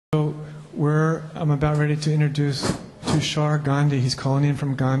So I'm about ready to introduce Tushsar Gandhi. He's calling in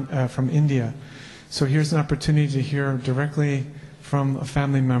from India. So here's an opportunity to hear directly from a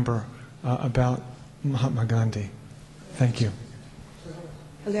family member about Mahatma Gandhi. Thank you.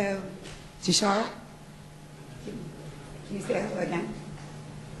 Hello, Tushar. Can you say hello again?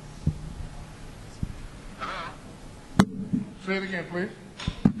 Say it again, please.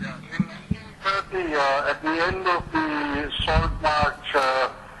 Yeah. In 1930, at the end of the Salt March,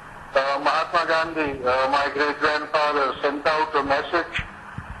 Mahatma Gandhi, my great-grandfather, sent out a message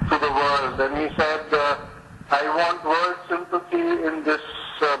to the world, and he said, I want world sympathy in this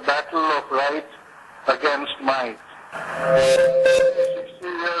battle of right against might. 60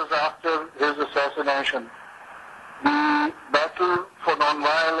 years after his assassination, the battle for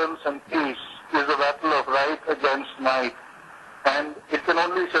nonviolence and peace is a battle of right against might. And it can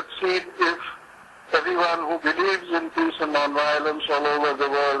only succeed if everyone who believes in peace and nonviolence all over the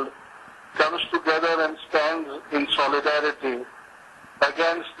world comes together and stands in solidarity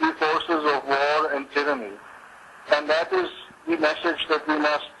against the forces of war and tyranny. And that is the message that we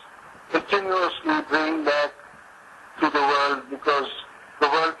must continuously bring back to the world, because the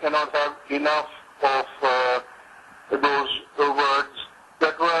world cannot have enough of those words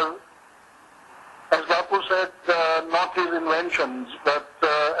that were, as Bapu said, not his inventions, but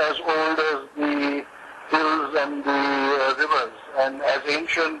as old as the hills and the rivers, and as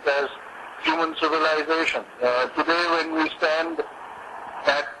ancient as human civilization. Today, when we stand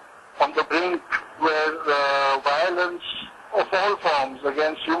on the brink where violence of all forms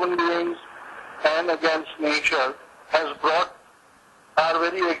against human beings and against nature has brought our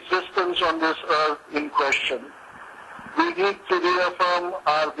very existence on this earth in question, we need to reaffirm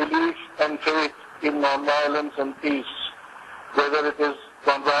our belief and faith in nonviolence and peace, whether it is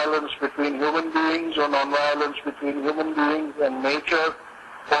nonviolence between human beings or nonviolence between human beings and nature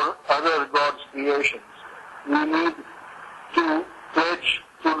or other God's creations. We need to pledge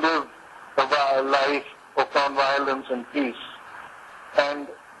to live a life of nonviolence and peace. And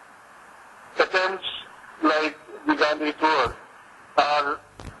attempts like the Gandhi Tour are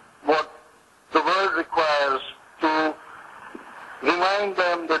what the world requires to remind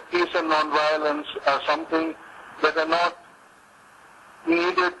them that peace and nonviolence are something that are not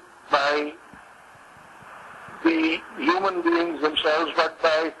needed by the human beings themselves, but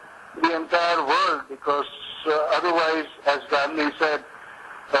by the entire world, because otherwise, as Gandhi said,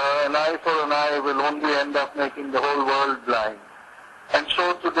 an eye for an eye will only end up making the whole world blind. And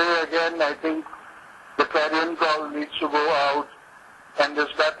so today again, I think the clarion call needs to go out, and this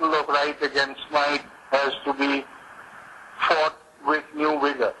battle of right against might has to be fought with new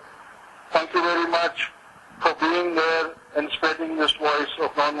vigor. Thank you very much for being there and spreading this voice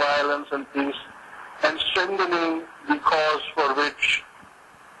of nonviolence and peace and strengthening the cause for which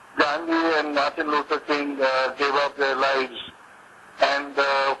Gandhi and Martin Luther King gave up their lives, and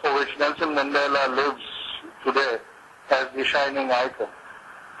for which Nelson Mandela lives today as the shining icon.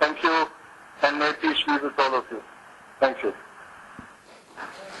 Thank you, and may peace be with all of you. Thank you.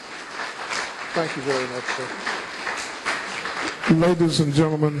 Thank you very much, sir. Ladies and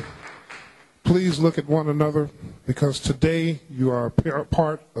gentlemen, please look at one another, because today you are a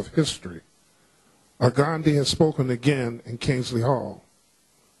part of history. Gandhi has spoken again in Kingsley Hall.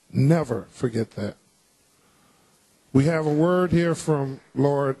 Never forget that. We have a word here from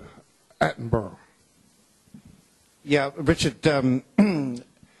Lord Attenborough. Yeah, Richard,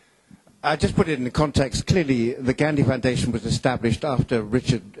 I just put it in the context. Clearly, the Gandhi Foundation was established after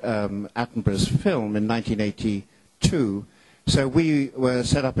Richard Attenborough's film in 1982. So we were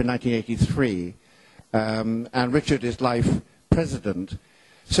set up in 1983, and Richard is life president.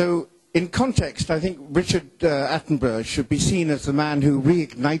 So in context, I think Richard Attenborough should be seen as the man who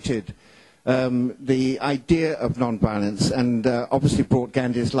reignited the idea of nonviolence and obviously brought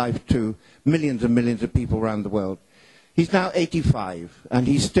Gandhi's life to millions and millions of people around the world. He's now 85, and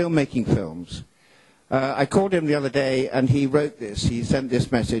he's still making films. I called him the other day, and he wrote this. He sent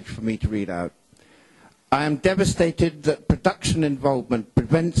this message for me to read out. I am devastated that production involvement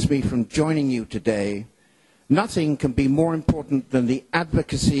prevents me from joining you today. Nothing can be more important than the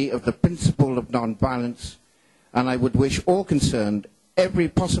advocacy of the principle of nonviolence, and I would wish all concerned every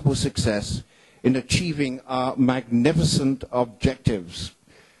possible success in achieving our magnificent objectives.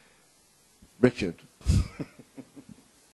 Richard.